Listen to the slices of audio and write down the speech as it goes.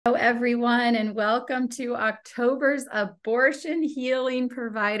Hello, everyone, and welcome to October's Abortion Healing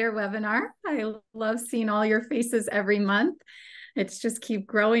Provider webinar. I love seeing all your faces every month. It's just keep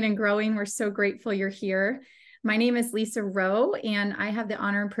growing and growing. We're so grateful you're here. My name is Lisa Rowe, and I have the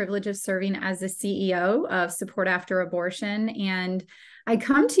honor and privilege of serving as the CEO of Support After Abortion. And I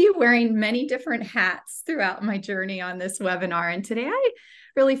come to you wearing many different hats throughout my journey on this webinar. And today I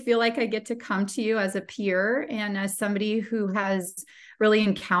really feel like I get to come to you as a peer and as somebody who has really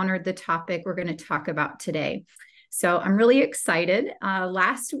encountered the topic we're going to talk about today. So I'm really excited.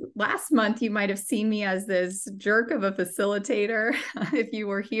 Last month, you might have seen me as this jerk of a facilitator. If you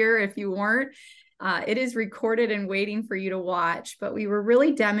were here, if you weren't, it is recorded and waiting for you to watch, but we were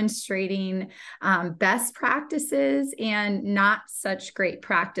really demonstrating best practices and not such great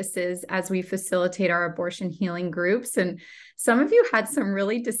practices as we facilitate our abortion healing groups. And some of you had some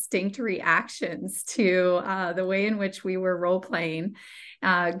really distinct reactions to the way in which we were role-playing.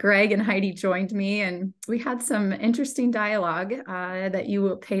 Greg and Heidi joined me, and we had some interesting dialogue that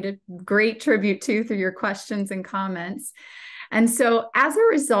you paid a great tribute to through your questions and comments. And so as a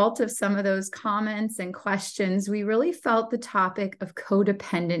result of some of those comments and questions, we really felt the topic of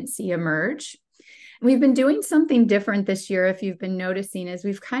codependency emerge. We've been doing something different this year, if you've been noticing, is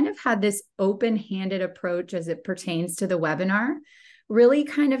we've kind of had this open-handed approach as it pertains to the webinar, really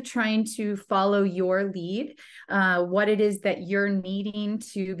kind of trying to follow your lead, what it is that you're needing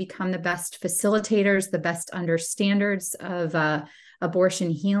to become the best facilitators, the best understanders of abortion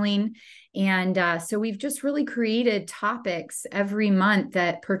healing. And so we've just really created topics every month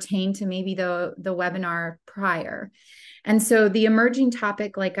that pertain to maybe the webinar prior. And so the emerging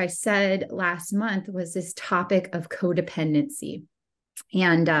topic, like I said last month, was this topic of codependency.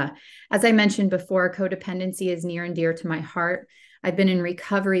 And as I mentioned before, codependency is near and dear to my heart. I've been in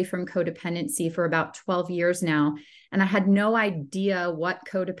recovery from codependency for about 12 years now, and I had no idea what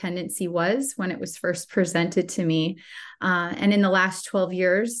codependency was when it was first presented to me. And in the last 12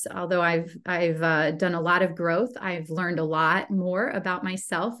 years, although I've done a lot of growth, I've learned a lot more about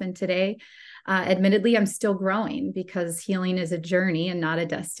myself. And today, admittedly, I'm still growing because healing is a journey and not a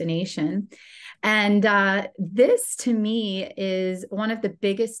destination. And this, to me, is one of the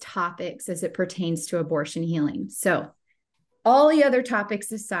biggest topics as it pertains to abortion healing. So all the other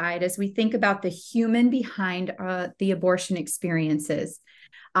topics aside, as we think about the human behind the abortion experiences,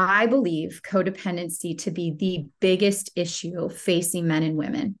 I believe codependency to be the biggest issue facing men and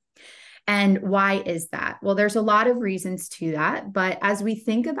women. And why is that? Well, there's a lot of reasons to that. But as we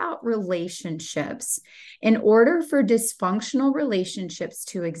think about relationships, in order for dysfunctional relationships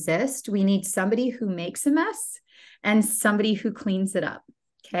to exist, we need somebody who makes a mess and somebody who cleans it up.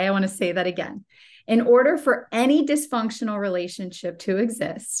 Okay, I want to say that again. In order for any dysfunctional relationship to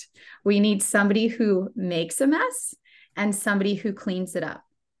exist, we need somebody who makes a mess and somebody who cleans it up.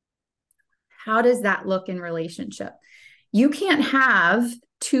 How does that look in relationship? You can't have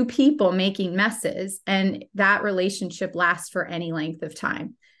two people making messes and that relationship lasts for any length of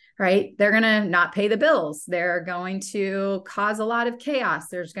time, right? They're going to not pay the bills. They're going to cause a lot of chaos.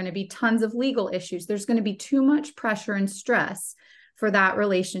 There's going to be tons of legal issues. There's going to be too much pressure and stress for that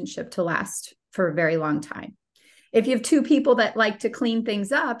relationship to last for a very long time. If you have two people that like to clean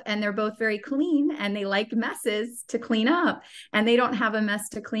things up and they're both very clean and they like messes to clean up and they don't have a mess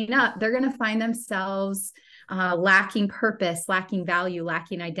to clean up, they're going to find themselves lacking purpose, lacking value,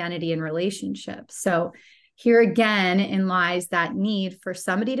 lacking identity in relationships. So here again in lies that need for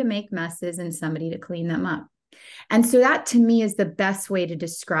somebody to make messes and somebody to clean them up. And so that to me is the best way to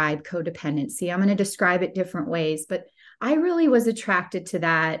describe codependency. I'm going to describe it different ways, but I really was attracted to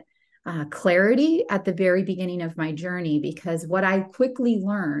that clarity at the very beginning of my journey, because what I quickly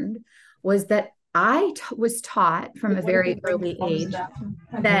learned was that I was taught from a very early age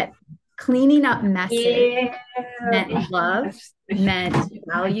that cleaning up messes meant love, meant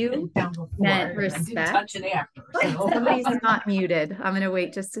value, meant respect. Somebody's not muted. I'm going to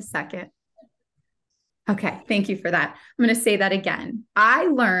wait just a second. Okay, thank you for that. I'm going to say that again. I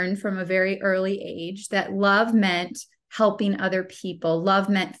learned from a very early age that love meant helping other people. Love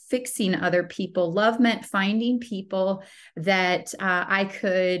meant fixing other people. Love meant finding people that I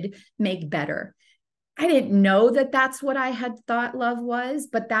could make better. I didn't know that that's what I had thought love was,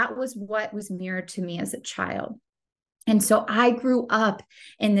 but that was what was mirrored to me as a child. And so I grew up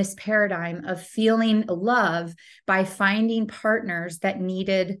in this paradigm of feeling love by finding partners that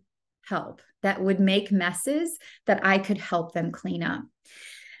needed help, that would make messes that I could help them clean up.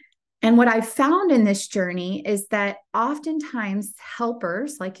 And what I've found in this journey is that oftentimes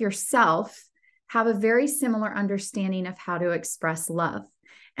helpers like yourself have a very similar understanding of how to express love.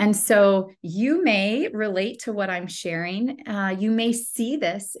 And so you may relate to what I'm sharing. You may see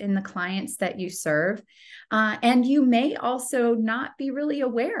this in the clients that you serve. And you may also not be really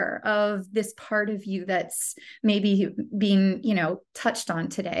aware of this part of you that's maybe being, touched on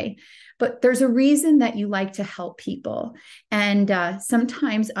today. But there's a reason that you like to help people. And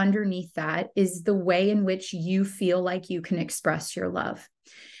sometimes underneath that is the way in which you feel like you can express your love.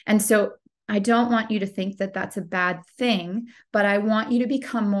 And so I don't want you to think that that's a bad thing, but I want you to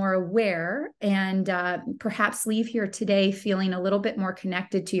become more aware and perhaps leave here today feeling a little bit more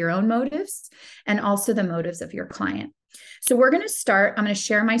connected to your own motives and also the motives of your client. So we're going to start. I'm going to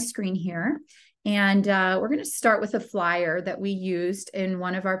share my screen here. And we're going to start with a flyer that we used in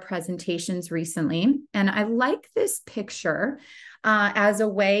one of our presentations recently. And I like this picture as a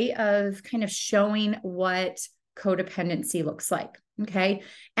way of kind of showing what codependency looks like. Okay.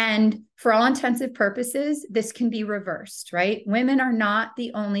 And for all intensive purposes, this can be reversed, right? Women are not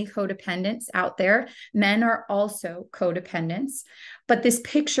the only codependents out there. Men are also codependents. But this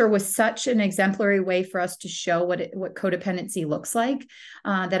picture was such an exemplary way for us to show what codependency looks like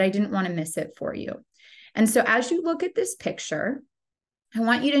that I didn't want to miss it for you. And so as you look at this picture, I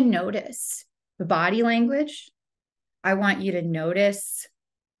want you to notice the body language. I want you to notice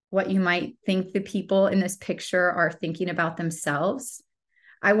what you might think the people in this picture are thinking about themselves.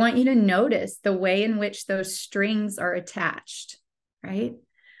 I want you to notice the way in which those strings are attached, right?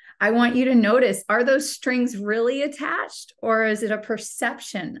 I want you to notice, are those strings really attached, or is it a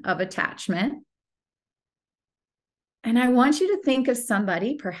perception of attachment? And I want you to think of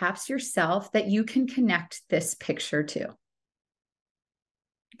somebody, perhaps yourself, that you can connect this picture to.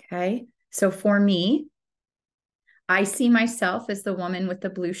 Okay, so for me, I see myself as the woman with the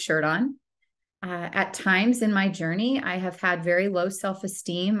blue shirt on. At times in my journey, I have had very low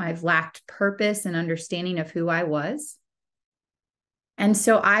self-esteem. I've lacked purpose and understanding of who I was. And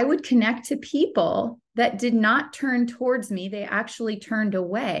so I would connect to people that did not turn towards me. They actually turned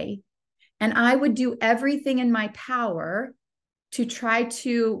away. And I would do everything in my power to try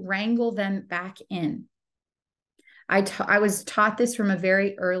to wrangle them back in. I was taught this from a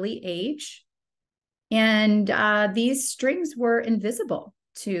very early age. And these strings were invisible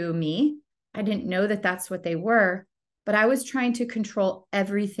to me. I didn't know that that's what they were, but I was trying to control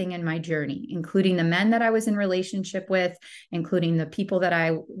everything in my journey, including the men that I was in relationship with, including the people that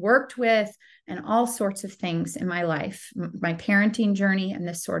I worked with, and all sorts of things in my life, my parenting journey, and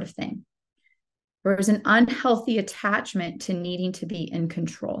this sort of thing. There was an unhealthy attachment to needing to be in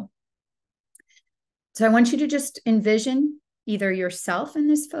control. So I want you to just envision either yourself in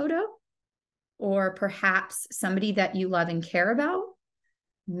this photo, or perhaps somebody that you love and care about.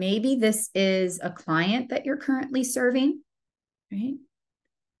 Maybe this is a client that you're currently serving, right?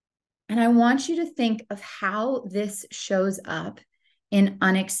 And I want you to think of how this shows up in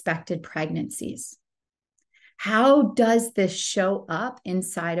unexpected pregnancies. How does this show up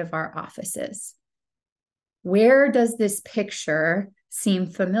inside of our offices? Where does this picture seem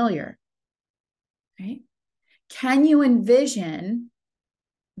familiar, right? Can you envision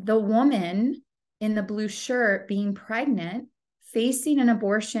the woman in the blue shirt being pregnant, facing an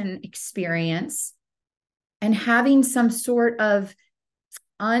abortion experience, and having some sort of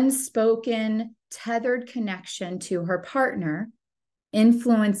unspoken, tethered connection to her partner,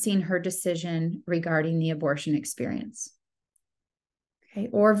 influencing her decision regarding the abortion experience? Okay,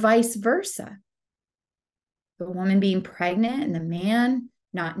 or vice versa. The woman being pregnant and the man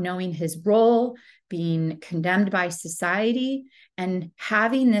not knowing his role, being condemned by society, and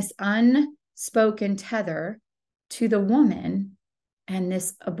having this unspoken tether to the woman and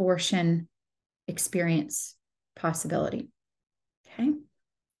this abortion experience possibility. Okay.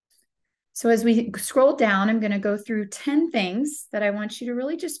 So as we scroll down, I'm going to go through 10 things that I want you to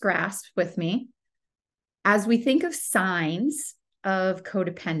really just grasp with me as we think of signs of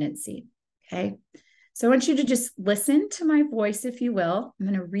codependency. Okay. So I want you to just listen to my voice, if you will. I'm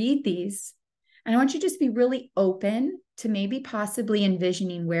going to read these, and I want you to just be really open to maybe possibly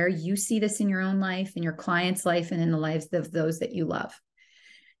envisioning where you see this in your own life, in your client's life, and in the lives of those that you love.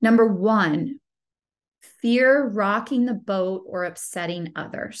 Number one, fear rocking the boat or upsetting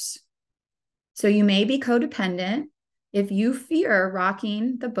others. So you may be codependent if you fear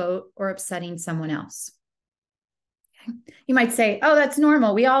rocking the boat or upsetting someone else. Okay. You might say, oh, that's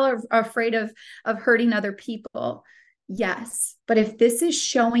normal. We all are afraid of hurting other people. Yes, but if this is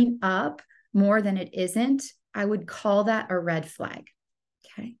showing up more than it isn't, I would call that a red flag.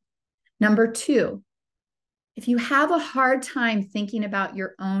 Okay. Number two, if you have a hard time thinking about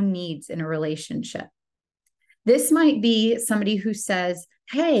your own needs in a relationship, this might be somebody who says,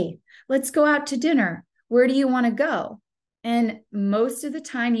 hey, let's go out to dinner. Where do you want to go? And most of the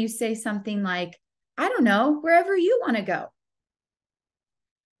time you say something like, I don't know, wherever you want to go.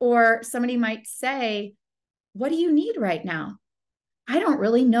 Or somebody might say, what do you need right now? I don't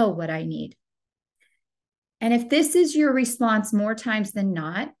really know what I need. And if this is your response more times than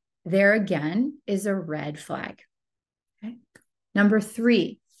not, there again is a red flag. Okay. Number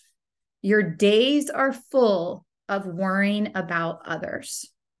 3, your days are full of worrying about others.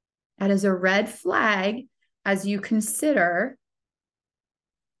 That is a red flag as you consider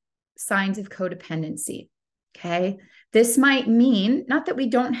signs of codependency. Okay. This might mean not that we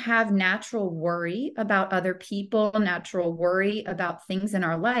don't have natural worry about other people, natural worry about things in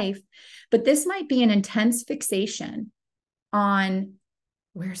our life, but this might be an intense fixation on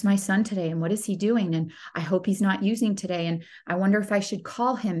where's my son today and what is he doing? And I hope he's not using today. And I wonder if I should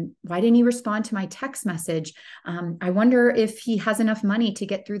call him. Why didn't he respond to my text message? I wonder if he has enough money to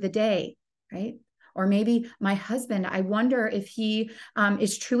get through the day, right? Or maybe my husband, I wonder if he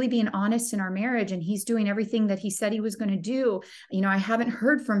is truly being honest in our marriage and he's doing everything that he said he was going to do. I haven't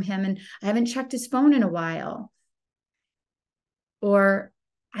heard from him and I haven't checked his phone in a while. Or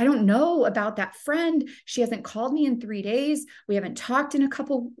I don't know about that friend. She hasn't called me in 3 days. We haven't talked in a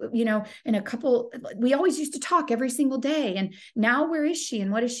couple, we always used to talk every single day. And now where is she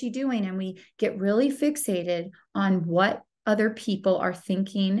and what is she doing? And we get really fixated on what other people are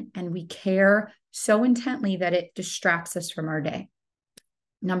thinking, and we care so intently that it distracts us from our day.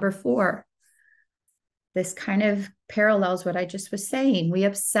 Number 4, this kind of parallels what I just was saying. We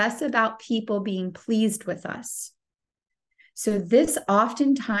obsess about people being pleased with us. So this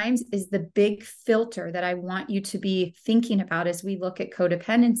oftentimes is the big filter that I want you to be thinking about as we look at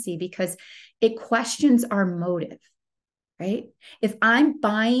codependency, because it questions our motive, right? If I'm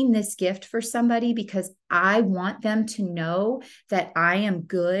buying this gift for somebody because I want them to know that I am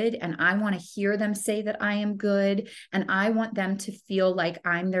good and I want to hear them say that I am good and I want them to feel like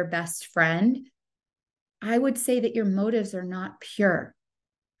I'm their best friend, I would say that your motives are not pure.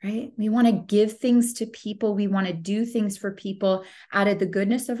 Right? We want to give things to people. We want to do things for people out of the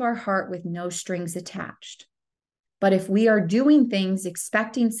goodness of our heart with no strings attached. But if we are doing things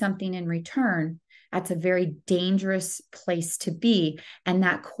expecting something in return, that's a very dangerous place to be. And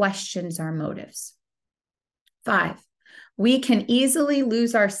that questions our motives. 5, we can easily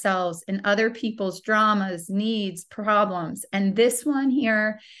lose ourselves in other people's dramas, needs, problems. And this one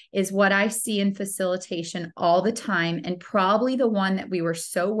here is what I see in facilitation all the time, and probably the one that we were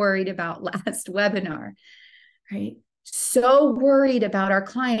so worried about last webinar, right? So worried about our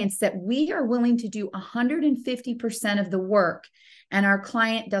clients that we are willing to do 150% of the work, and our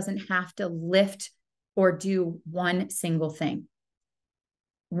client doesn't have to lift or do one single thing.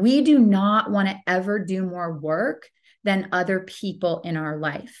 We do not want to ever do more work than other people in our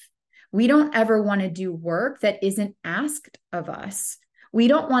life. We don't ever want to do work that isn't asked of us. We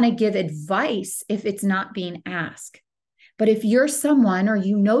don't want to give advice if it's not being asked. But if you're someone, or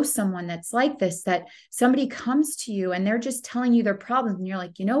you know someone that's like this, that somebody comes to you and they're just telling you their problems and you're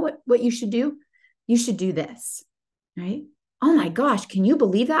like, you know what you should do? You should do this, right? Oh my gosh, can you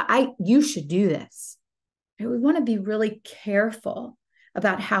believe that? You should do this. Right? We want to be really careful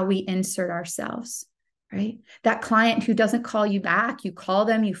about how we insert ourselves. Right? That client who doesn't call you back, you call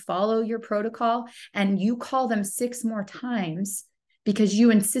them, you follow your protocol, and you call them 6 more times because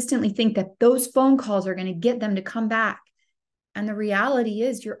you insistently think that those phone calls are going to get them to come back. And the reality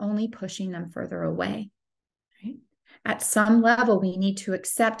is you're only pushing them further away. Right? At some level, we need to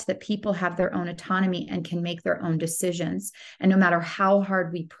accept that people have their own autonomy and can make their own decisions. And no matter how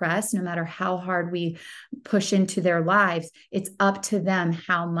hard we press, no matter how hard we push into their lives, it's up to them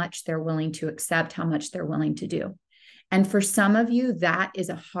how much they're willing to accept, how much they're willing to do. And for some of you, that is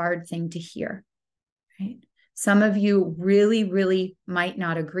a hard thing to hear. Right? Some of you really, really might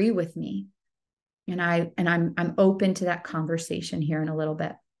not agree with me. And I'm open to that conversation here in a little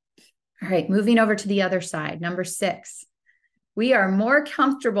bit. All right, moving over to the other side. Number 6, we are more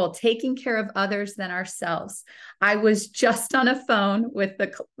comfortable taking care of others than ourselves. I was just on the phone with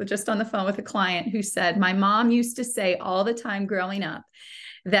a client who said, my mom used to say all the time growing up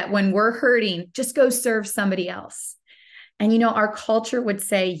that when we're hurting, just go serve somebody else. And, our culture would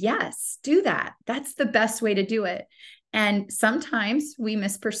say, yes, do that. That's the best way to do it. And sometimes we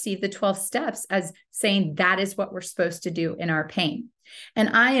misperceive the 12 steps as saying that is what we're supposed to do in our pain. And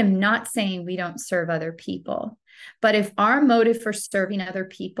I am not saying we don't serve other people, but if our motive for serving other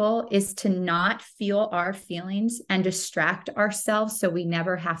people is to not feel our feelings and distract ourselves so we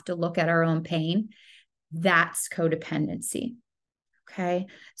never have to look at our own pain, that's codependency. Okay.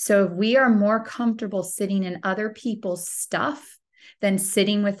 So if we are more comfortable sitting in other people's stuff than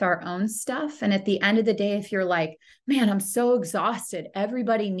sitting with our own stuff. And at the end of the day, if you're like, man, I'm so exhausted,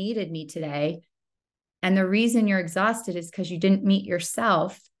 everybody needed me today, and the reason you're exhausted is because you didn't meet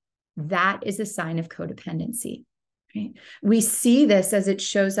yourself, that is a sign of codependency. Right? We see this as it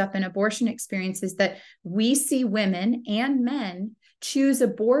shows up in abortion experiences, that we see women and men choose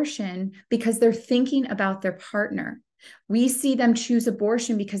abortion because they're thinking about their partner. We see them choose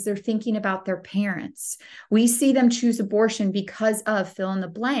abortion because they're thinking about their parents. We see them choose abortion because of fill in the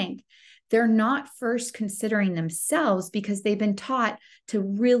blank. They're not first considering themselves because they've been taught to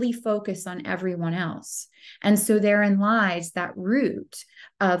really focus on everyone else. And so therein lies that root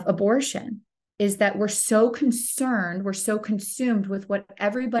of abortion, is that we're so concerned, we're so consumed with what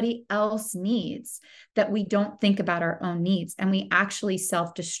everybody else needs that we don't think about our own needs, and we actually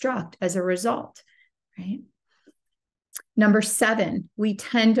self-destruct as a result, right? Number 7, we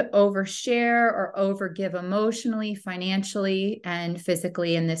tend to overshare or overgive emotionally, financially, and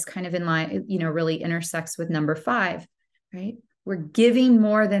physically. And this kind of in line, really intersects with number 5, right? We're giving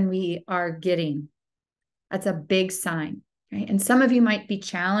more than we are getting. That's a big sign, right? And some of you might be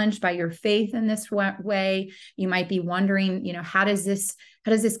challenged by your faith in this way. You might be wondering, how does this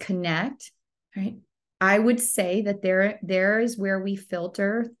connect, right? I would say that there is where we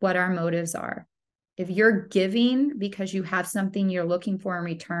filter what our motives are. If you're giving because you have something you're looking for in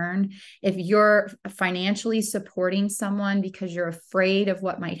return, if you're financially supporting someone because you're afraid of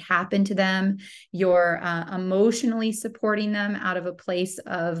what might happen to them, you're emotionally supporting them out of a place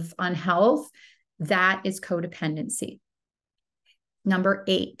of unhealth, that is codependency. Number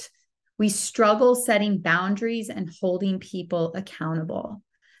 8, we struggle setting boundaries and holding people accountable.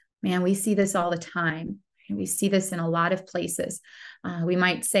 Man, we see this all the time. We see this in a lot of places. We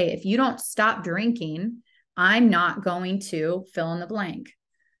might say, if you don't stop drinking, I'm not going to fill in the blank.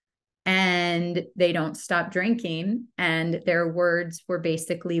 And they don't stop drinking, and their words were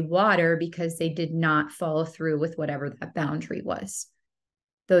basically water because they did not follow through with whatever that boundary was.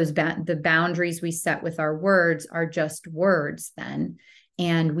 The boundaries we set with our words are just words then,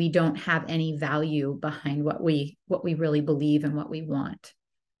 and we don't have any value behind what we really believe and what we want.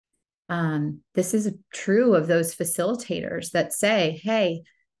 This is true of those facilitators that say, hey,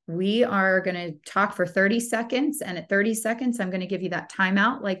 we are going to talk for 30 seconds. And at 30 seconds, I'm going to give you that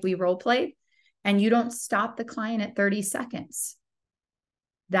timeout like we role played. And you don't stop the client at 30 seconds.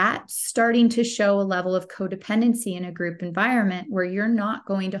 That's starting to show a level of codependency in a group environment where you're not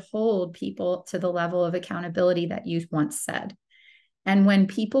going to hold people to the level of accountability that you once said. And when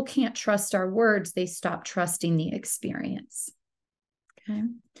people can't trust our words, they stop trusting the experience. Okay.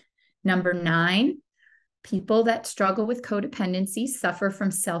 Number 9, people that struggle with codependency suffer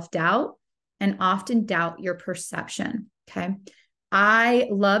from self-doubt and often doubt your perception. Okay. I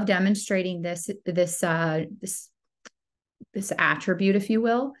love demonstrating this attribute, if you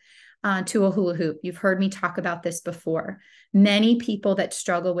will, to a hula hoop. You've heard me talk about this before. Many people that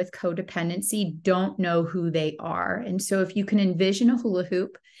struggle with codependency don't know who they are. And so if you can envision a hula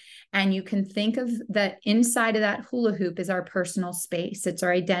hoop, and you can think of that inside of that hula hoop is our personal space. It's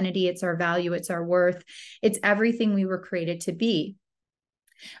our identity. It's our value. It's our worth. It's everything we were created to be.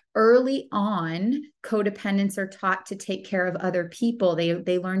 Early on, codependents are taught to take care of other people.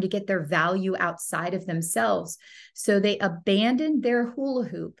 They learn to get their value outside of themselves. So they abandon their hula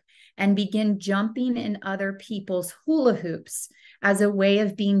hoop and begin jumping in other people's hula hoops as a way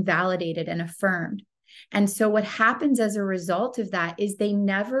of being validated and affirmed. And so what happens as a result of that is they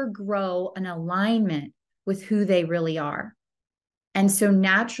never grow an alignment with who they really are. And so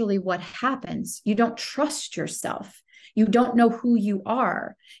naturally what happens, you don't trust yourself. You don't know who you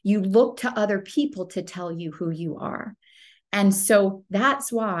are. You look to other people to tell you who you are. And so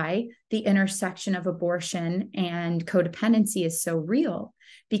that's why the intersection of abortion and codependency is so real.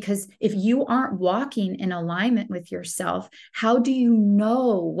 Because if you aren't walking in alignment with yourself, how do you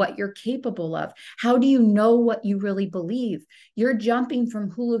know what you're capable of? How do you know what you really believe? You're jumping from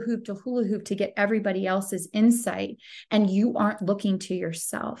hula hoop to get everybody else's insight, and you aren't looking to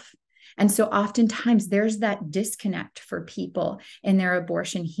yourself. And so oftentimes there's that disconnect for people in their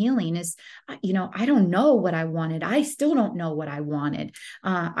abortion healing is, I don't know what I wanted. I still don't know what I wanted.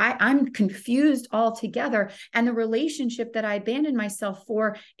 I'm confused altogether. And the relationship that I abandoned myself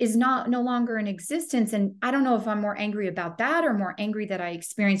for is no longer in existence. And I don't know if I'm more angry about that or more angry that I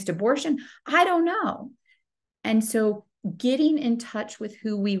experienced abortion. I don't know. And so getting in touch with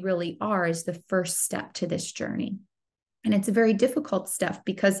who we really are is the first step to this journey. And it's a very difficult step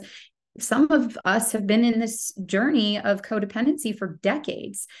because some of us have been in this journey of codependency for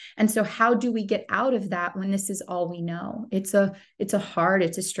decades. And so how do we get out of that when this is all we know? It's a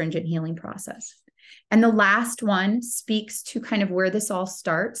stringent healing process. And the last one speaks to kind of where this all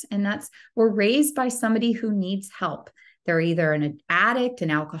starts. And that's, we're raised by somebody who needs help. They're either an addict,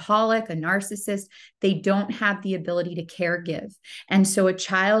 an alcoholic, a narcissist. They don't have the ability to caregive. And so a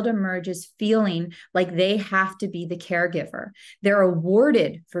child emerges feeling like they have to be the caregiver. They're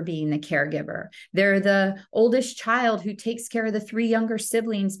awarded for being the caregiver. They're the oldest child who takes care of the three younger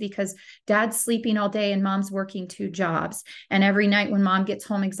siblings because dad's sleeping all day and mom's working two jobs. And every night when mom gets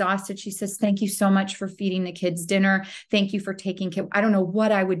home exhausted, she says, "Thank you so much for feeding the kids dinner. Thank you for taking care. I don't know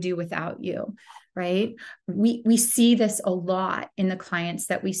what I would do without you." Right? We see this a lot in the clients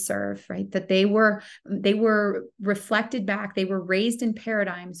that we serve, right? That they were reflected back. They were raised in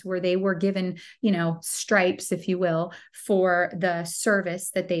paradigms where they were given, stripes, if you will, for the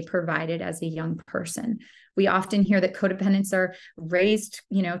service that they provided as a young person. We often hear that codependents are raised,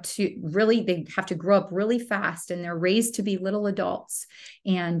 to really, they have to grow up really fast and they're raised to be little adults.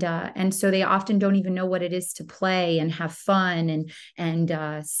 And so they often don't even know what it is to play and have fun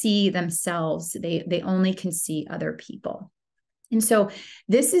and see themselves. They only can see other people. And so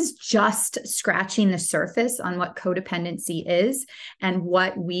this is just scratching the surface on what codependency is and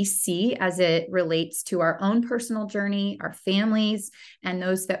what we see as it relates to our own personal journey, our families, and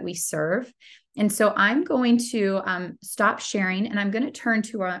those that we serve. And so I'm going to stop sharing and I'm going to turn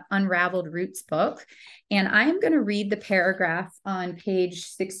to our Unraveled Roots book. And I'm going to read the paragraph on page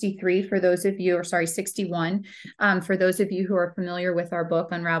 63 for those of you, 61, for those of you who are familiar with our book,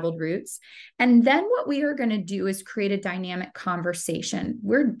 Unraveled Roots. And then what we are going to do is create a dynamic conversation.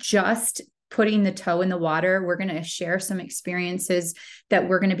 We're just putting the toe in the water. We're going to share some experiences that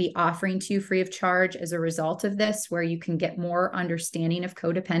we're going to be offering to you free of charge as a result of this, where you can get more understanding of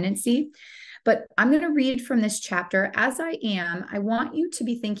codependency. But I'm going to read from this chapter. As I am, I want you to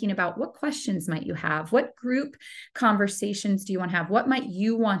be thinking about what questions might you have? What group conversations do you want to have? What might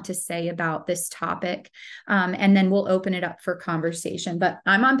you want to say about this topic? And then we'll open it up for conversation. But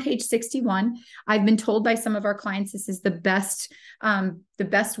I'm on page 61. I've been told by some of our clients this is the best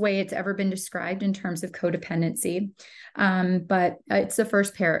way it's ever been described in terms of codependency. But it's the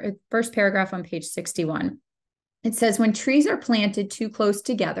first paragraph on page 61. It says, when trees are planted too close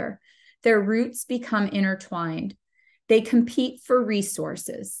together, their roots become intertwined. They compete for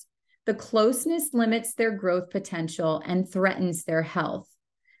resources. The closeness limits their growth potential and threatens their health.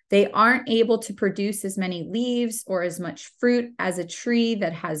 They aren't able to produce as many leaves or as much fruit as a tree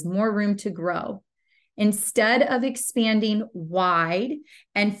that has more room to grow. Instead of expanding wide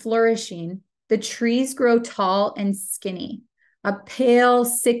and flourishing, the trees grow tall and skinny, a pale,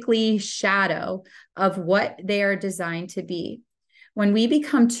 sickly shadow of what they are designed to be. When we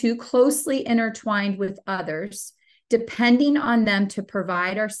become too closely intertwined with others, depending on them to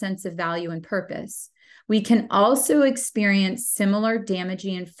provide our sense of value and purpose, we can also experience similar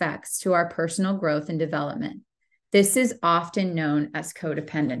damaging effects to our personal growth and development. This is often known as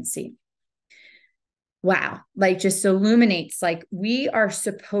codependency. Wow, just illuminates, we are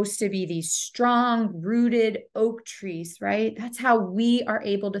supposed to be these strong, rooted oak trees, right? That's how we are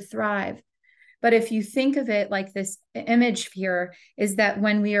able to thrive. But if you think of it like this image here, is that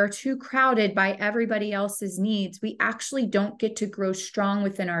when we are too crowded by everybody else's needs, we actually don't get to grow strong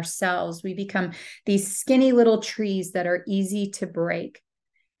within ourselves. We become these skinny little trees that are easy to break.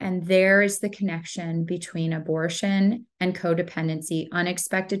 And there is the connection between abortion and codependency,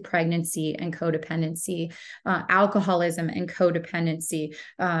 unexpected pregnancy and codependency, alcoholism and codependency,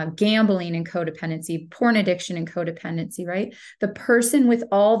 gambling and codependency, porn addiction and codependency, right? The person with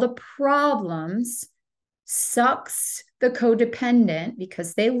all the problems sucks the codependent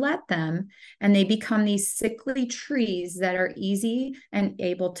because they let them, and they become these sickly trees that are easy and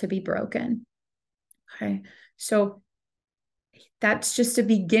able to be broken. Okay, so that's just a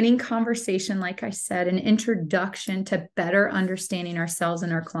beginning conversation, like I said, an introduction to better understanding ourselves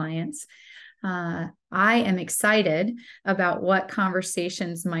and our clients. I am excited about what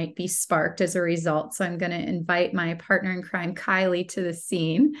conversations might be sparked as a result. So I'm going to invite my partner in crime, Kylie, to the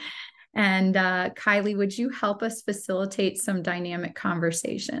scene. And Kylie, would you help us facilitate some dynamic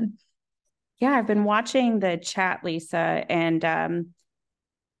conversation? Yeah, I've been watching the chat, Lisa, and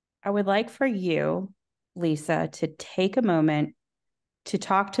I would like for you, Lisa, to take a moment to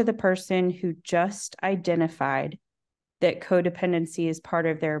talk to the person who just identified that codependency is part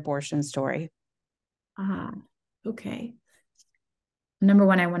of their abortion story. Okay. Number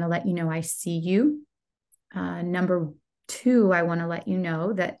one, I want to let you know I see you. Number two, I want to let you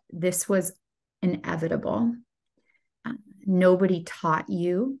know that this was inevitable. Nobody taught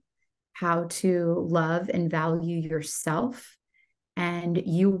you how to love and value yourself, and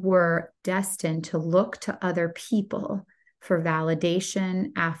you were destined to look to other people for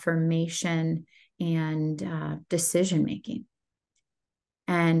validation, affirmation, and decision making.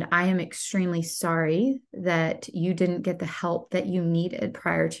 And I am extremely sorry that you didn't get the help that you needed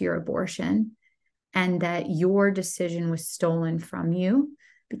prior to your abortion, and that your decision was stolen from you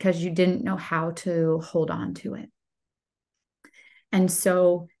because you didn't know how to hold on to it. And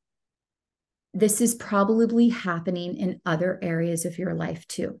so this is probably happening in other areas of your life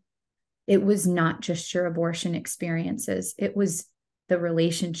too. It was not just your abortion experiences. It was the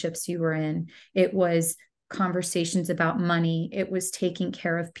relationships you were in. It was conversations about money. It was taking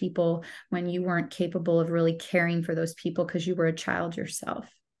care of people when you weren't capable of really caring for those people because you were a child yourself.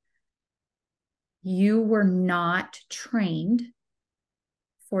 You were not trained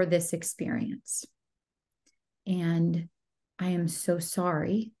for this experience. And I am so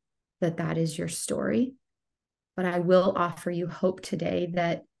sorry that that is your story. But I will offer you hope today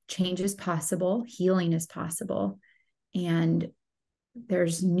that change is possible, healing is possible, and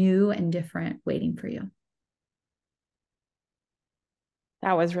there's new and different waiting for you.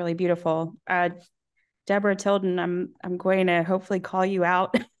 That was really beautiful. Deborah Tilden, I'm going to hopefully call you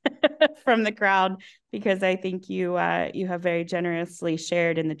out from the crowd, because I think you have very generously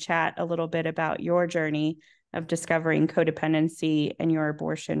shared in the chat a little bit about your journey of discovering codependency and your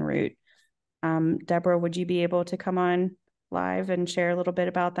abortion route. Deborah, would you be able to come on live and share a little bit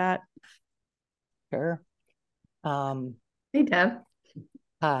about that? Sure. Hey, Deb.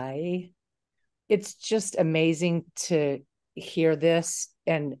 Hi. It's just amazing to hear this,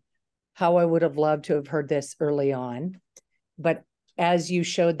 and how I would have loved to have heard this early on. But as you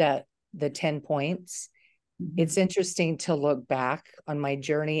showed that the 10 points, it's interesting to look back on my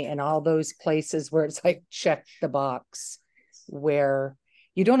journey and all those places where it's like, check the box, where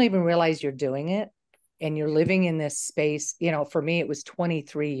you don't even realize you're doing it. And you're living in this space. You know, for me, it was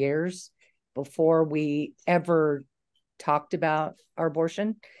 23 years before we ever talked about our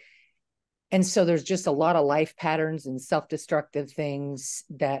abortion. And so there's just a lot of life patterns and self-destructive things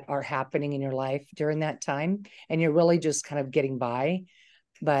that are happening in your life during that time. And you're really just kind of getting by.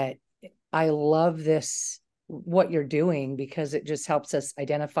 But I love this, what you're doing, because it just helps us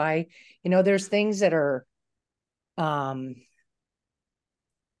identify, there's things that are, the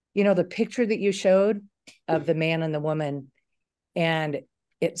picture that you showed of the man and the woman, and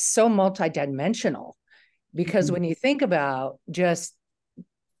it's so multidimensional, because when you think about just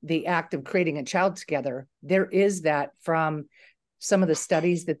the act of creating a child together, there is that, from some of the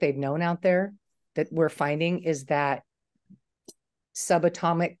studies that they've known out there, that we're finding is that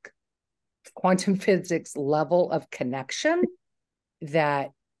subatomic quantum physics level of connection that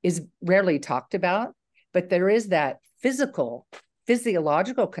is rarely talked about, but there is that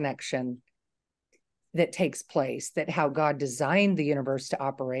physiological connection that takes place, that how God designed the universe to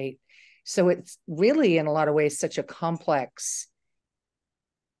operate. So it's really, in a lot of ways, such a complex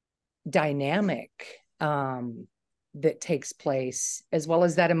dynamic that takes place, as well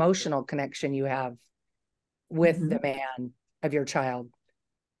as that emotional connection you have with the man of your child.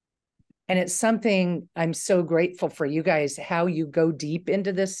 And it's something I'm so grateful for you guys, how you go deep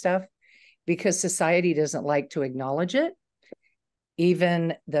into this stuff, because society doesn't like to acknowledge it.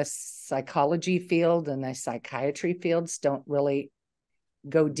 Even the psychology field and the psychiatry fields don't really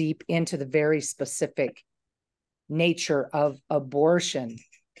go deep into the very specific nature of abortion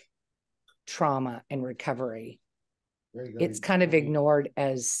trauma and recovery. It's kind of ignored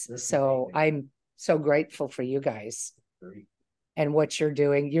so I'm so grateful for you guys and what you're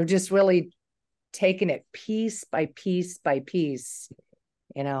doing. You're just really taking it piece by piece by piece,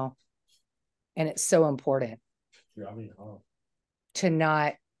 and it's so important to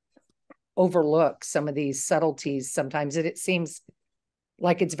not overlook some of these subtleties. Sometimes it seems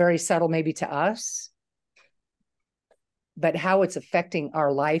like it's very subtle maybe to us, but how it's affecting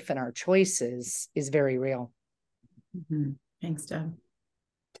our life and our choices is very real. Thanks, Deb.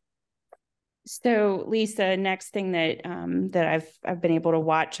 So, Lisa, next thing that I've been able to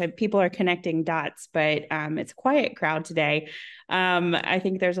watch, people are connecting dots, but it's a quiet crowd today. I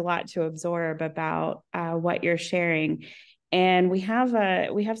think there's a lot to absorb about what you're sharing, and we have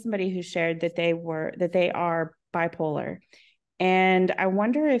somebody who shared that they are bipolar. And I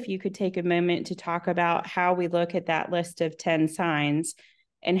wonder if you could take a moment to talk about how we look at that list of 10 signs,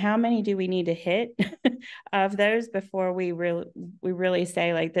 and how many do we need to hit of those before we really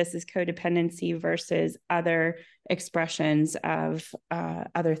say, like, this is codependency versus other expressions of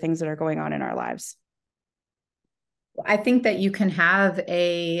other things that are going on in our lives. I think that you can have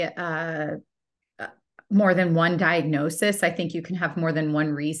more than one diagnosis. I think you can have more than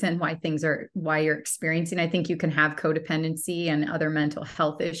one reason why you're experiencing. I think you can have codependency and other mental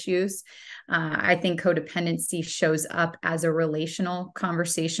health issues. I think codependency shows up as a relational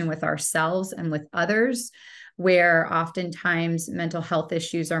conversation with ourselves and with others, where oftentimes mental health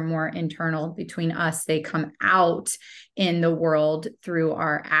issues are more internal between us. They come out in the world through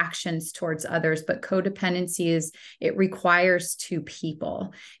our actions towards others. But codependency it requires two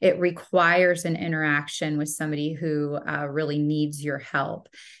people. It requires an interaction with somebody who really needs your help.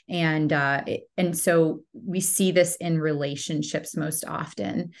 And so we see this in relationships most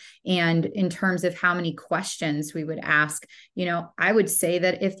often. And in terms of how many questions we would ask, I would say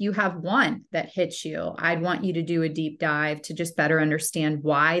that if you have one that hits you, I'd want you to do a deep dive to just better understand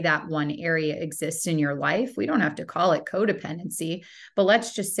why that one area exists in your life. We don't have to call it codependency, but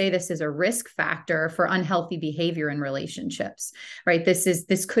let's just say this is a risk factor for unhealthy behavior in relationships, right?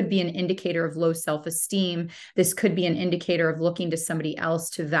 This could be an indicator of low self-esteem. This could be an indicator of looking to somebody else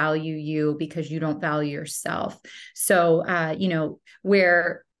to value you because you don't value yourself. So,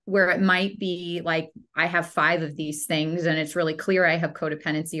 where it might be like, I have 5 of these things and it's really clear I have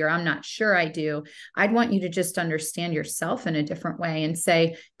codependency, or I'm not sure I do. I'd want you to just understand yourself in a different way and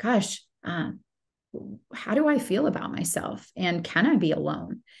say, gosh, how do I feel about myself? And can I be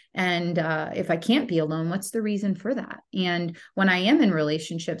alone? And if I can't be alone, what's the reason for that? And when I am in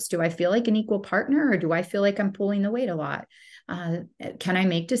relationships, do I feel like an equal partner, or do I feel like I'm pulling the weight a lot? Can I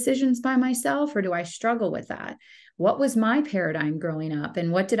make decisions by myself, or do I struggle with that? What was my paradigm growing up,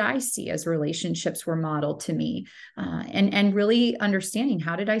 and what did I see as relationships were modeled to me? And really understanding,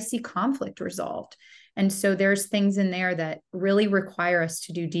 how did I see conflict resolved? And so there's things in there that really require us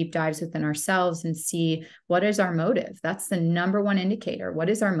to do deep dives within ourselves and see, what is our motive? That's the number one indicator. What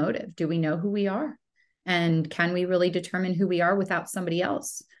is our motive? Do we know who we are? And can we really determine who we are without somebody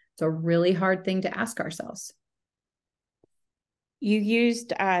else? It's a really hard thing to ask ourselves. You used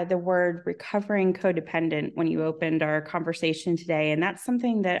the word recovering codependent when you opened our conversation today. And that's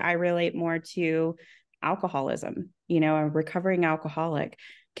something that I relate more to alcoholism, a recovering alcoholic.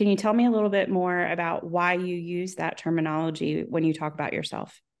 Can you tell me a little bit more about why you use that terminology when you talk about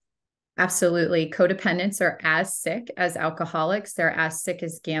yourself? Absolutely. Codependents are as sick as alcoholics. They're as sick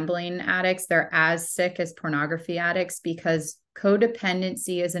as gambling addicts. They're as sick as pornography addicts, because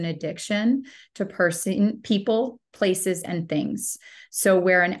codependency is an addiction to people, places, and things. So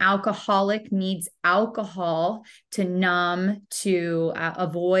where an alcoholic needs alcohol to numb, to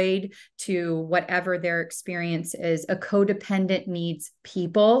avoid, to whatever their experience is, a codependent needs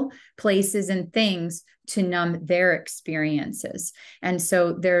people, places, and things to numb their experiences. And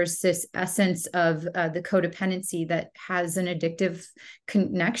so there's this essence of the codependency that has an addictive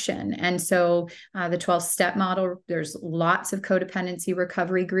connection. And so the 12-step model, there's lots of codependency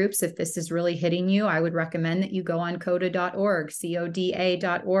recovery groups. If this is really hitting you, I would recommend that you go on coda.org,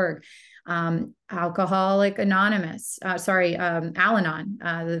 CODA.org. Alcoholic Anonymous, Al-Anon,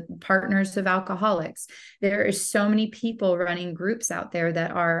 the Partners of Alcoholics. There is so many people running groups out there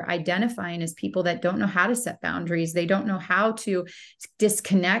that are identifying as people that don't know how to set boundaries. They don't know how to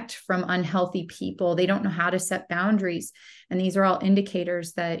disconnect from unhealthy people. They don't know how to set boundaries. And these are all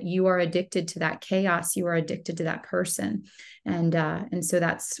indicators that you are addicted to that chaos. You are addicted to that person. And so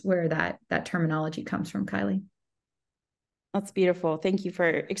that's where that terminology comes from, Kylie. That's beautiful. Thank you for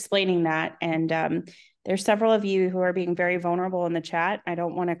explaining that. And there's several of you who are being very vulnerable in the chat. I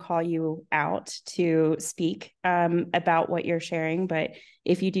don't want to call you out to speak about what you're sharing, but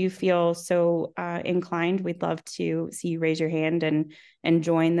if you do feel so inclined, we'd love to see you raise your hand and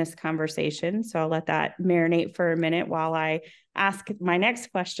join this conversation. So I'll let that marinate for a minute while I ask my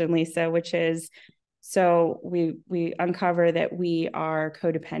next question, Lisa, which is, so we uncover that we are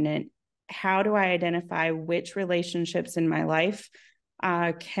codependent. How do I identify which relationships in my life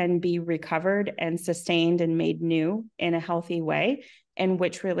can be recovered and sustained and made new in a healthy way? And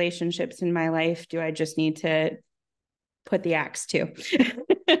which relationships in my life do I just need to put the axe to?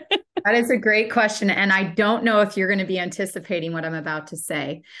 That is a great question. And I don't know if you're going to be anticipating what I'm about to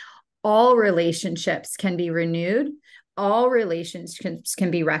say. All relationships can be renewed. All relationships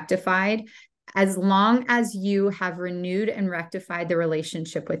can be rectified, as long as you have renewed and rectified the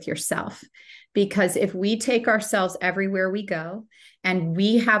relationship with yourself. Because if we take ourselves everywhere we go and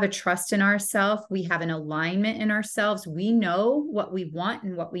we have a trust in ourselves, we have an alignment in ourselves, we know what we want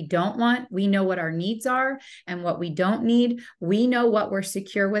and what we don't want. We know what our needs are and what we don't need. We know what we're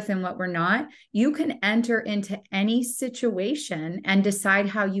secure with and what we're not. You can enter into any situation and decide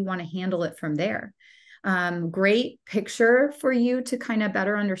how you want to handle it from there. Great picture for you to kind of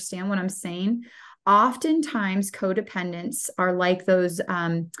better understand what I'm saying. Oftentimes, codependents are like those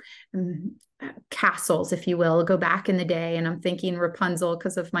castles, if you will, go back in the day, and I'm thinking Rapunzel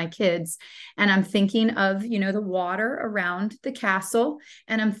because of my kids, and I'm thinking of, the water around the castle,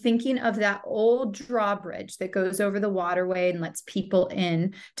 and I'm thinking of that old drawbridge that goes over the waterway and lets people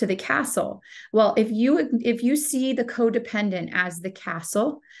in to the castle. Well, if you see the codependent as the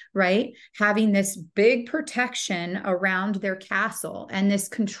castle, right, having this big protection around their castle and this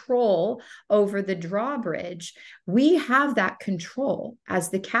control over the drawbridge, we have that control as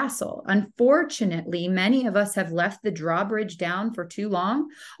the castle. Unfortunately, many of us have left the drawbridge down for too long,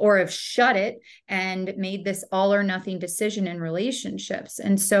 or have shut it and made this all or nothing decision in relationships.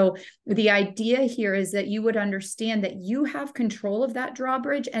 And so the idea here is that you would understand that you have control of that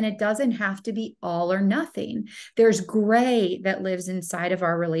drawbridge, and it doesn't have to be all or nothing. There's gray that lives inside of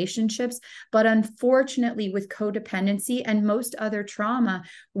our relationships. But unfortunately, with codependency and most other trauma,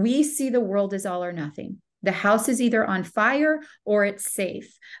 we see the world as all or nothing. The house is either on fire or it's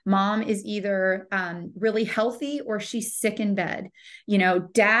safe. Mom is either really healthy or she's sick in bed.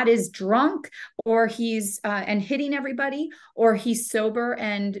 Dad is drunk or he's and hitting everybody, or he's sober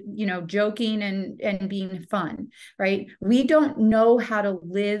and joking and being fun, right? We don't know how to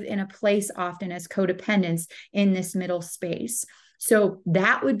live in a place often as codependents in this middle space. So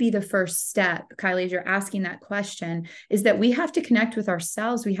that would be the first step, Kylie, as you're asking that question, is that we have to connect with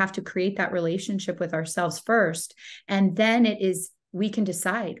ourselves. We have to create that relationship with ourselves first. And then we can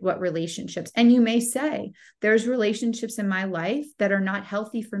decide what relationships. And you may say, there's relationships in my life that are not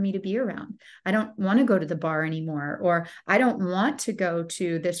healthy for me to be around. I don't want to go to the bar anymore, or I don't want to go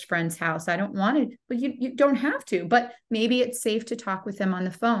to this friend's house. I don't want to, but you don't have to, but maybe it's safe to talk with them on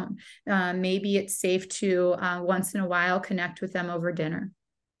the phone. Maybe it's safe to once in a while connect with them over dinner.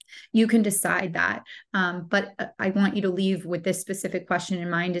 You can decide that. But I want you to leave with this specific question in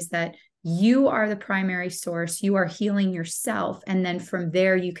mind, is that you are the primary source. You are healing yourself. And then from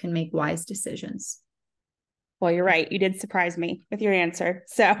there, you can make wise decisions. Well, you're right. You did surprise me with your answer.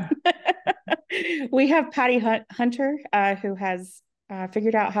 So we have Patty Hunter, who has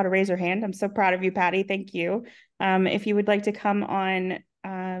figured out how to raise her hand. I'm so proud of you, Patty. Thank you. If you would like to come on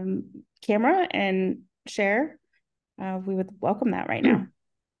camera and share, we would welcome that right now.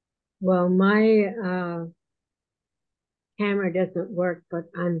 Well, my camera doesn't work, but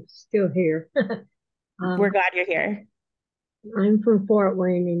I'm still here. We're glad you're here. I'm from Fort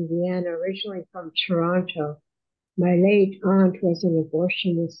Wayne, Indiana, originally from Toronto. My late aunt was an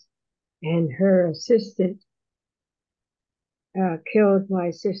abortionist, and her assistant killed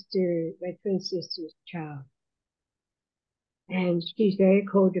my twin sister's child. And she's very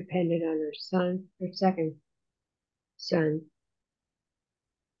codependent on her second son.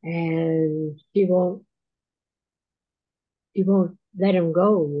 And she won't let him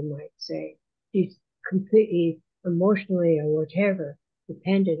go, you might say. She's completely emotionally or whatever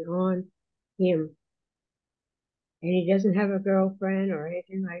dependent on him. And he doesn't have a girlfriend or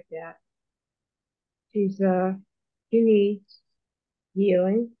anything like that. She needs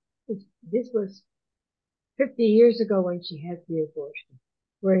healing. This was 50 years ago when she had the abortion.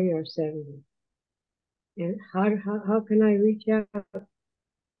 We're in our 70s. And how can I reach out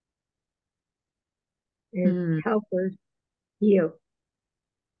and help her heal?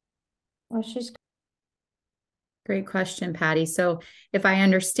 Well, she's Great question, Patty. So if I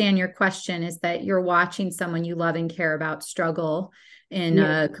understand, your question is that you're watching someone you love and care about struggle in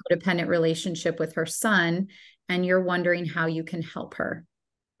a codependent relationship with her son, and you're wondering how you can help her.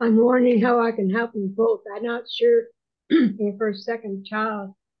 I'm wondering how I can help them both. I'm not sure if her second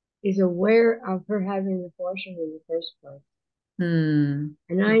child is aware of her having an abortion in the first place. And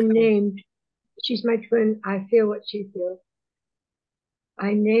I she's my twin. I feel what she feels.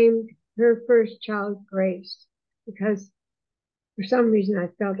 I named her first child Grace, because for some reason I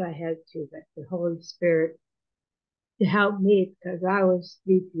felt I had to, but the Holy Spirit to help me, because I was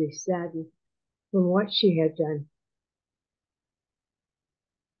deeply saddened from what she had done.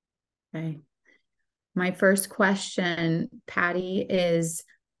 Okay. My first question, Patty, is,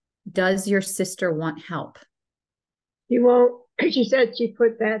 does your sister want help? She won't. She said she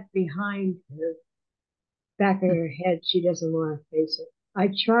put that behind her, back of her head. She doesn't want to face it. I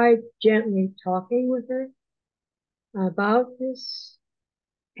tried gently talking with her about this,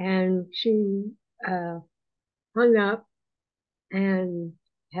 and she hung up and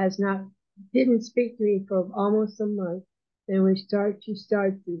didn't speak to me for almost a month. Then she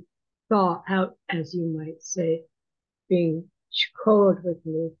started to thaw out, as you might say, being cold with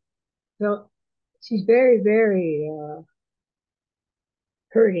me. So she's very, very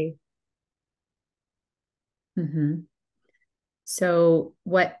hurting. So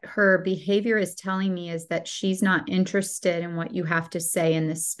what her behavior is telling me is that she's not interested in what you have to say in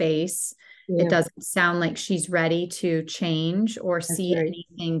this space. It Yeah, doesn't sound like she's ready to change or that's see right.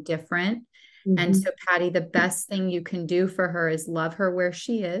 anything different. And Mm-hmm. so, Patty, the best thing you can do for her is love her where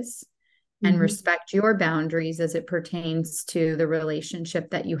she is and Mm-hmm. respect your boundaries as it pertains to the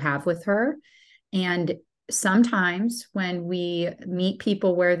relationship that you have with her. And sometimes when we meet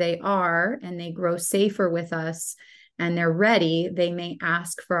people where they are and they grow safer with us and they're ready, they may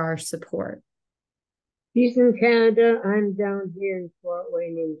ask for our support. She's in Canada. I'm down here in Fort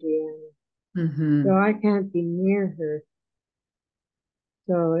Wayne, Indiana. Mm-hmm. So I can't be near her.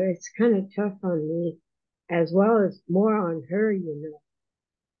 So it's kind of tough on me, as well as more on her,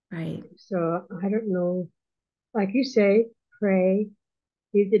 Right. So I don't know. Like you say, pray,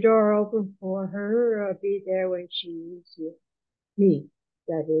 leave the door open for her, be there when she needs you. Me,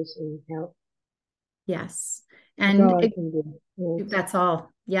 that is, and help. Yes. That's And all I can do. Yeah. that's all.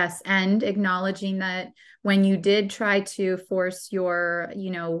 Yes. And acknowledging that when you did try to force your,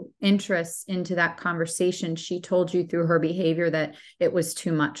 interests into that conversation, she told you through her behavior that it was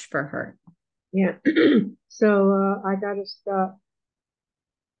too much for her. Yeah. So I gotta stop.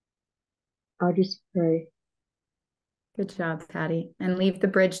 I'll just pray. Good job, Patty. And leave the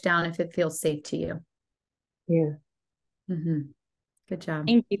bridge down if it feels safe to you. Yeah. Mm-hmm. Good job.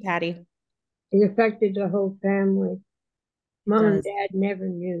 Thank you, Patty. It affected the whole family. It Mom and does. Dad never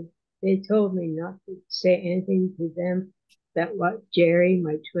knew. They told me not to say anything to them that what Jerry,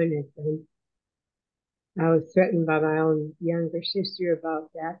 my twin, had done. I was threatened by my own younger sister about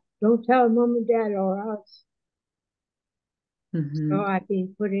that. Don't tell Mom and Dad or else. Mm-hmm. So I've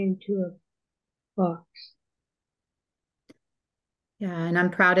been put into a box. Yeah. And I'm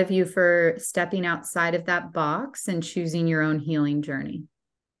proud of you for stepping outside of that box and choosing your own healing journey.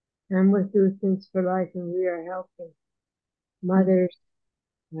 I'm with Lutherans for Life, and we are helping mothers,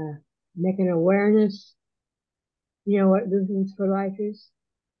 making awareness. You know what Lutherans for Life is?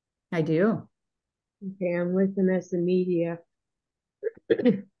 I do. Okay, I'm with them as the media.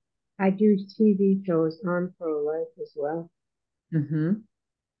 I do TV shows on pro-life as well, Mm-hmm.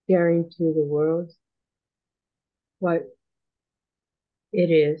 sharing to the world what it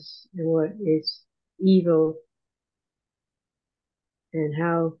is and what is evil, and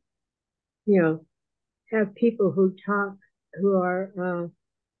how, you know, have people who talk, who are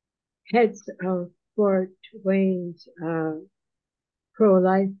heads of Fort Wayne's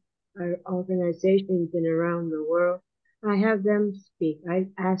pro-life organizations and around the world. I have them speak. I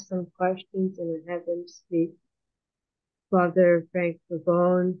ask them questions and I have them speak. Father Frank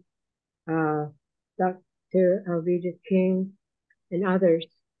Pavone, uh, Dr. Alveda King, and others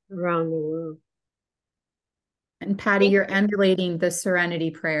around the world. And Patty, you're emulating the serenity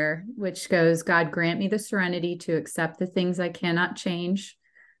prayer, which goes, God, grant me the serenity to accept the things I cannot change,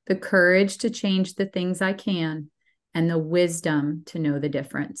 the courage to change the things I can, and the wisdom to know the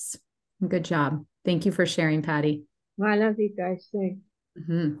difference. Good job. Thank you for sharing, Patty. Well, I love you guys. Thanks.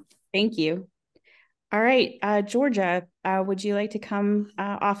 Mm-hmm. Thank you. All right, Georgia, would you like to come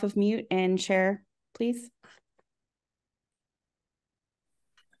off of mute and share, please?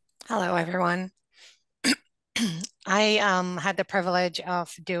 Hello, everyone. I had the privilege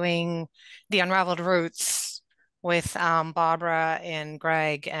of doing the Unraveled Roots with Barbara and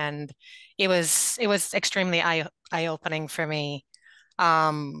Greg, and it was extremely eye-opening for me.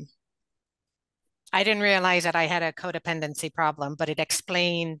 I didn't realize that I had a codependency problem, but it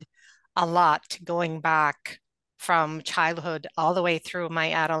explained a lot going back from childhood all the way through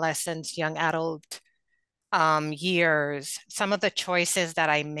my adolescence, young adult years. Some of the choices that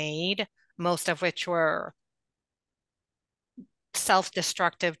I made, most of which were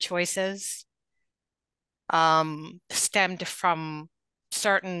self-destructive choices, stemmed from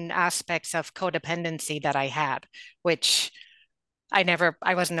certain aspects of codependency that I had, which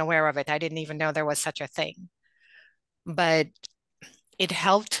I wasn't aware of it. I didn't even know there was such a thing. But it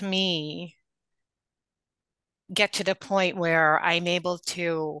helped me get to the point where I'm able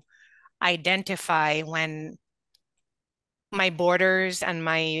to identify when my borders and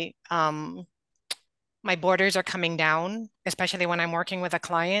my borders are coming down, especially when I'm working with a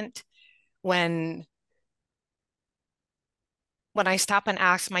client, when I stop and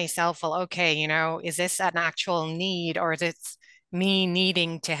ask myself, well, okay, is this an actual need or is it me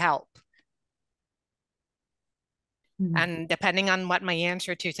needing to help? Mm-hmm. And depending on what my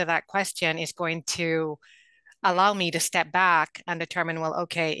answer to that question is going to allow me to step back and determine, well,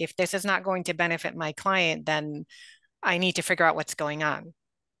 okay, if this is not going to benefit my client, then I need to figure out what's going on.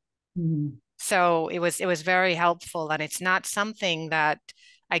 Mm-hmm. So it was very helpful, and it's not something that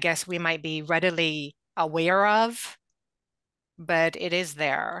I guess we might be readily aware of, but it is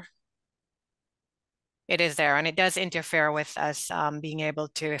there. It is there, and it does interfere with us being able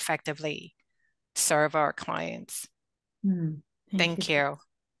to effectively serve our clients. Thank you.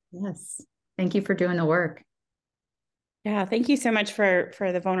 Yes. Thank you for doing the work. Yeah, thank you so much for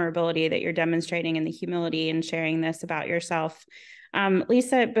the vulnerability that you're demonstrating and the humility and sharing this about yourself.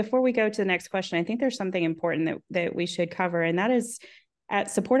 Lisa, before we go to the next question, I think there's something important that we should cover, and that is at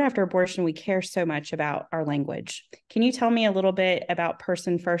Support After Abortion, we care so much about our language. Can you tell me a little bit about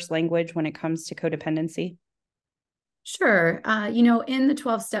person-first language when it comes to codependency? Sure. In the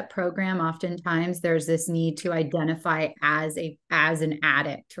 12-step program, oftentimes there's this need to identify as an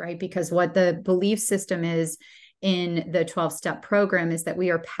addict, right? Because what the belief system is in the 12-step program is that we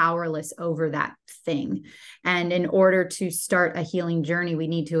are powerless over that thing. And in order to start a healing journey, we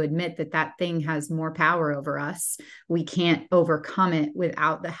need to admit that that thing has more power over us. We can't overcome it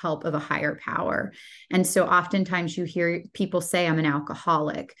without the help of a higher power. And so oftentimes you hear people say, I'm an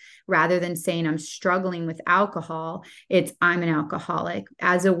alcoholic, rather than saying I'm struggling with alcohol. It's I'm an alcoholic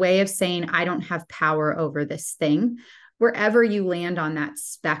as a way of saying I don't have power over this thing. Wherever you land on that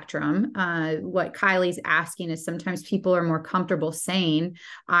spectrum, what Kylie's asking is sometimes people are more comfortable saying,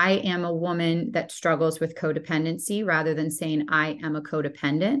 I am a woman that struggles with codependency rather than saying I am a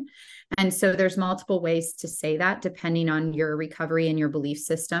codependent. And so there's multiple ways to say that depending on your recovery and your belief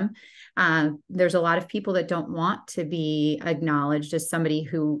system. There's a lot of people that don't want to be acknowledged as somebody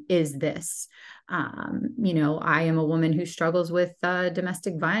who is this. I am a woman who struggles with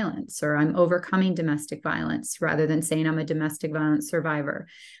domestic violence, or I'm overcoming domestic violence rather than saying I'm a domestic violence survivor.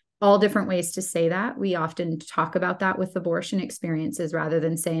 All different ways to say that. We often talk about that with abortion experiences rather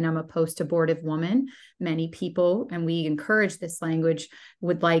than saying I'm a post-abortive woman. Many people, and we encourage this language,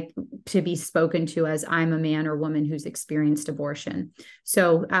 would like to be spoken to as I'm a man or woman who's experienced abortion.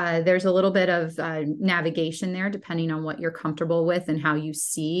 So there's a little bit of navigation there depending on what you're comfortable with and how you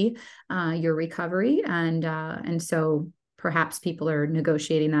see your recovery. And so perhaps people are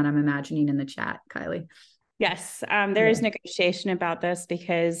negotiating that, I'm imagining, in the chat, Kylie. Yes, there is negotiation about this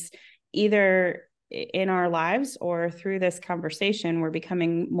because either in our lives or through this conversation, we're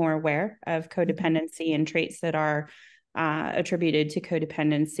becoming more aware of codependency and traits that are attributed to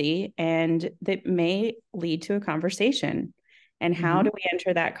codependency, and that may lead to a conversation. And how do we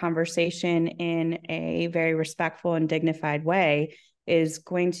enter that conversation in a very respectful and dignified way is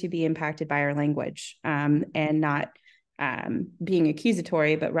going to be impacted by our language, and not being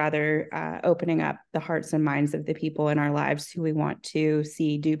accusatory, but rather opening up the hearts and minds of the people in our lives who we want to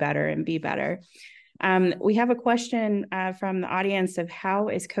see do better and be better. We have a question from the audience of how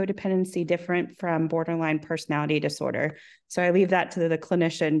is codependency different from borderline personality disorder? So I leave that to the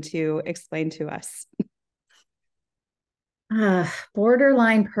clinician to explain to us.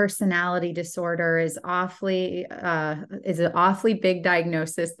 Borderline personality disorder is an awfully big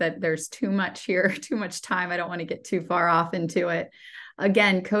diagnosis that there's too much here, too much time. I don't want to get too far off into it.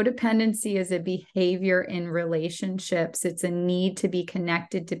 Again, codependency is a behavior in relationships. It's a need to be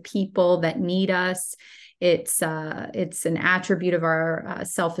connected to people that need us. It's an attribute of our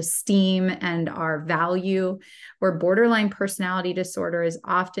self-esteem and our value, where borderline personality disorder is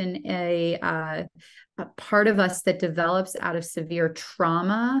often a part of us that develops out of severe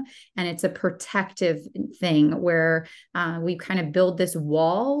trauma. And it's a protective thing where we kind of build this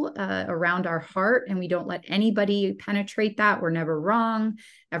wall around our heart, and we don't let anybody penetrate that. We're never wrong.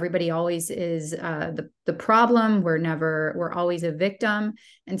 Everybody always is the problem. We're always a victim.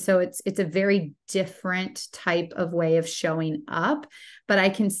 And so it's a very different type of way of showing up. But I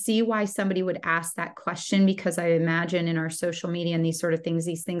can see why somebody would ask that question, because I imagine in our social media and these sort of things,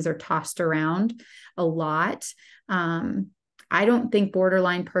 these things are tossed around a lot. I don't think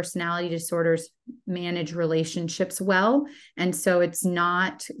borderline personality disorders manage relationships well. And so it's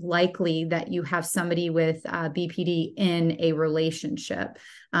not likely that you have somebody with BPD in a relationship.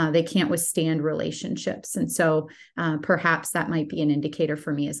 They can't withstand relationships. And so perhaps that might be an indicator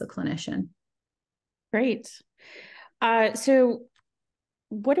for me as a clinician. Great. So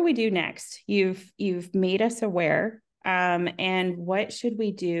what do we do next? You've made us aware. And what should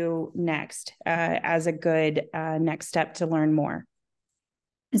we do next as a good next step to learn more?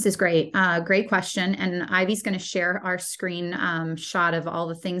 This is great. Great question. And Ivy's going to share our screen shot of all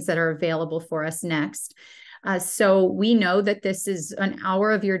the things that are available for us next. So we know that this is an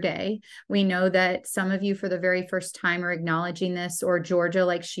hour of your day. We know that some of you for the very first time are acknowledging this, or Georgia,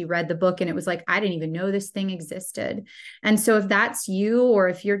 like she read the book and it was like, I didn't even know this thing existed. And so if that's you, or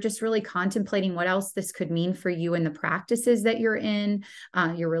if you're just really contemplating what else this could mean for you in the practices that you're in,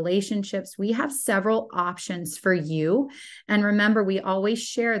 your relationships, we have several options for you. And remember, we always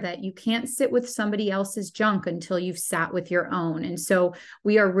share that you can't sit with somebody else's junk until you've sat with your own. And so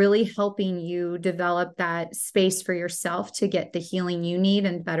we are really helping you develop that space for yourself to get the healing you need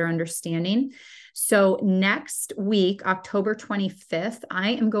and better understanding. So next week, October 25th,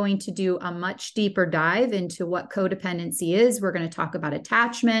 I am going to do a much deeper dive into what codependency is. We're going to talk about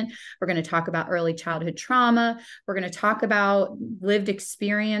attachment. We're going to talk about early childhood trauma. We're going to talk about lived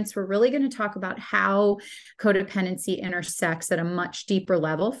experience. We're really going to talk about how codependency intersects at a much deeper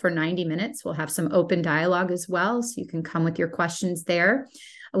level for 90 minutes. We'll have some open dialogue as well, so you can come with your questions there.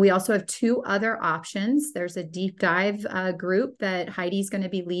 We also have two other options. There's a deep dive group that Heidi's going to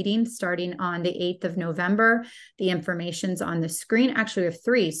be leading starting on the 8th of November. The information's on the screen. Actually, we have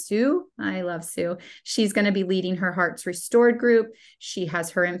three. Sue, I love Sue. She's going to be leading her Hearts Restored group. She has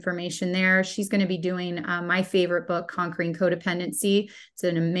her information there. She's going to be doing my favorite book, Conquering Codependency. It's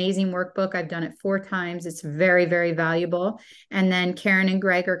an amazing workbook. I've done it 4 times. It's very, very valuable. And then Karen and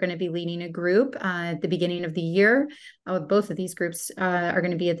Greg are going to be leading a group at the beginning of the year. Both of these groups are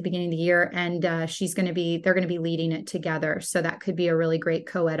going to be at the beginning of the year, and they're going to be leading it together. So that could be a really great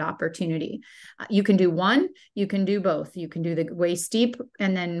co-ed opportunity. You can do one, you can do both. You can do the waist deep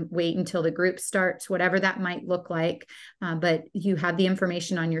and then wait until the group starts, whatever that might look like. But you have the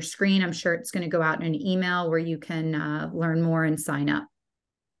information on your screen. I'm sure it's going to go out in an email where you can learn more and sign up.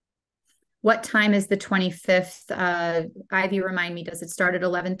 What time is the 25th? Ivy, remind me, does it start at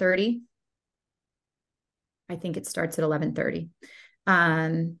 11:30? I think it starts at 11:30.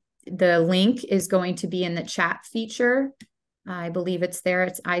 The link is going to be in the chat feature. I believe it's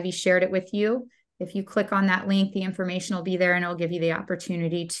there. Ivy shared it with you. If you click on that link, the information will be there and it'll give you the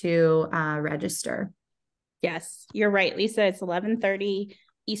opportunity to register. Yes, you're right, Lisa. It's 11:30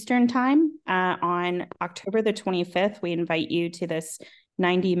 Eastern time on October the 25th. We invite you to this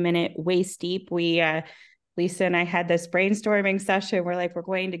 90-minute waist deep. Lisa and I had this brainstorming session. We're like, we're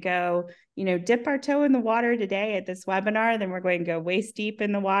going to go, dip our toe in the water today at this webinar. Then we're going to go waist deep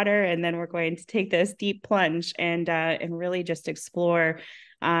in the water. And then we're going to take this deep plunge and really just explore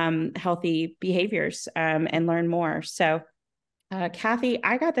healthy behaviors and learn more. So Kathy,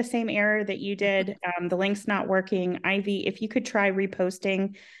 I got the same error that you did. The link's not working. Ivy, if you could try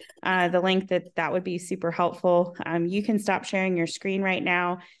reposting the link, that would be super helpful. You can stop sharing your screen right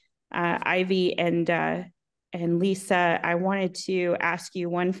now. Ivy and Lisa, I wanted to ask you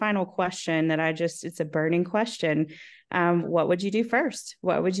one final question that it's a burning question. What would you do first?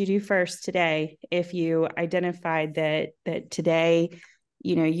 What would you do first today if you identified that today,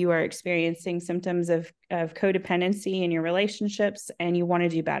 you are experiencing symptoms of codependency in your relationships and you want to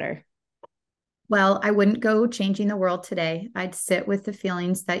do better? Well, I wouldn't go changing the world today. I'd sit with the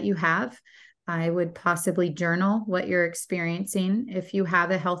feelings that you have. I would possibly journal what you're experiencing. If you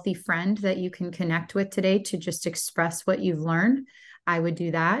have a healthy friend that you can connect with today to just express what you've learned, I would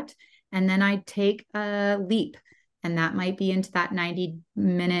do that. And then I'd take a leap, and that might be into that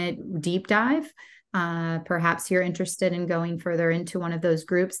 90-minute deep dive. Perhaps you're interested in going further into one of those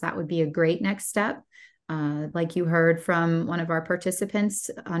groups. That would be a great next step. Like you heard from one of our participants,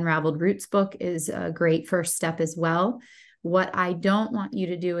 Unraveled Roots book is a great first step as well. What I don't want you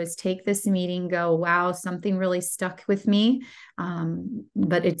to do is take this meeting, go, wow, something really stuck with me,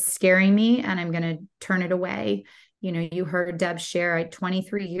 but it's scaring me and I'm going to turn it away. You heard Deb share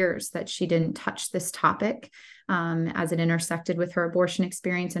 23 years that she didn't touch this topic as it intersected with her abortion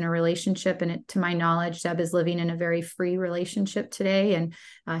experience in a relationship. And to my knowledge, Deb is living in a very free relationship today and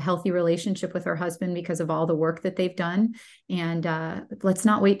a healthy relationship with her husband because of all the work that they've done. And let's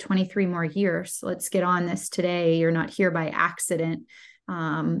not wait 23 more years. Let's get on this today. You're not here by accident.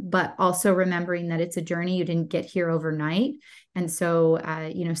 But also remembering that it's a journey. You didn't get here overnight. And so,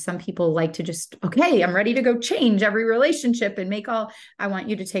 some people like to just, okay, I'm ready to go change every relationship and I want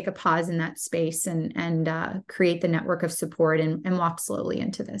you to take a pause in that space and create the network of support and walk slowly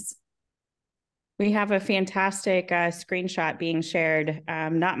into this. We have a fantastic screenshot being shared.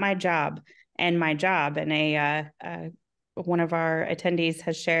 Not my job and my job. And one of our attendees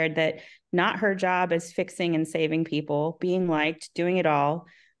has shared that not her job is fixing and saving people, being liked, doing it all,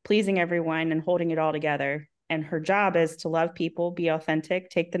 pleasing everyone, and holding it all together. And her job is to love people, be authentic,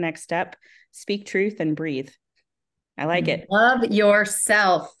 take the next step, speak truth, and breathe. I like it. Love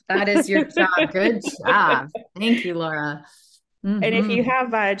yourself. That is your job. Good job. Thank you, Laura. And if you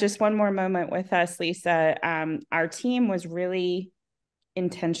Mm-hmm. have just one more moment with us, Lisa, our team was really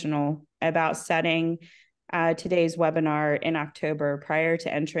intentional about setting today's webinar in October prior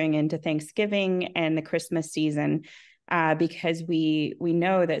to entering into Thanksgiving and the Christmas season, because we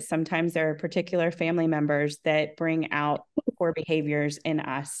know that sometimes there are particular family members that bring out poor behaviors in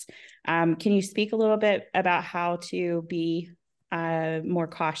us. Can you speak a little bit about how to be more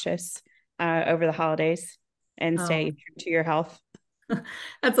cautious over the holidays and stay Oh, true to your health?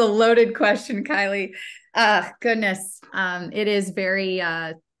 that's a loaded question, Kylie. Goodness. It is very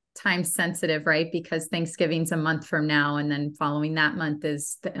time sensitive, right? Because Thanksgiving's a month from now, and then following that month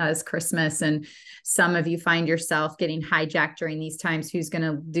is Christmas. And some of you find yourself getting hijacked during these times. Who's going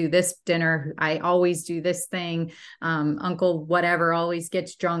to do this dinner? I always do this thing. Uncle whatever always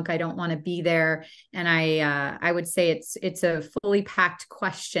gets drunk. I don't want to be there. And I would say it's a fully packed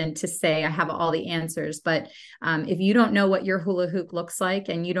question to say I have all the answers, but if you don't know what your hula hoop looks like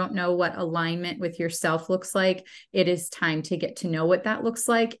and you don't know what alignment with yourself looks like, it is time to get to know what that looks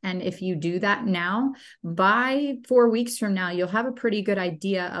like. And if you do that now, by 4 weeks from now, you'll have a pretty good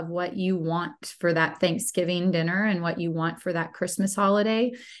idea of what you want for that Thanksgiving dinner and what you want for that Christmas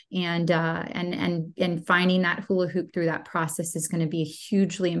holiday. And finding that hula hoop through that process is going to be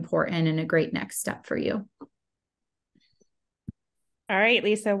hugely important and a great next step for you. All right,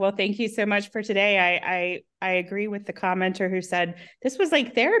 Lisa. Well, thank you so much for today. I agree with the commenter who said this was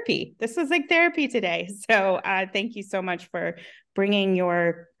like therapy. This was like therapy today. So thank you so much for bringing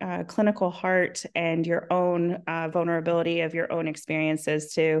your clinical heart and your own vulnerability of your own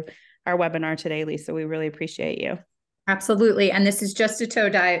experiences to our webinar today, Lisa. We really appreciate you. Absolutely. And this is just a toe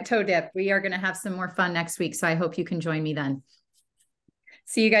dip. We are going to have some more fun next week. So I hope you can join me then.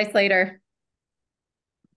 See you guys later.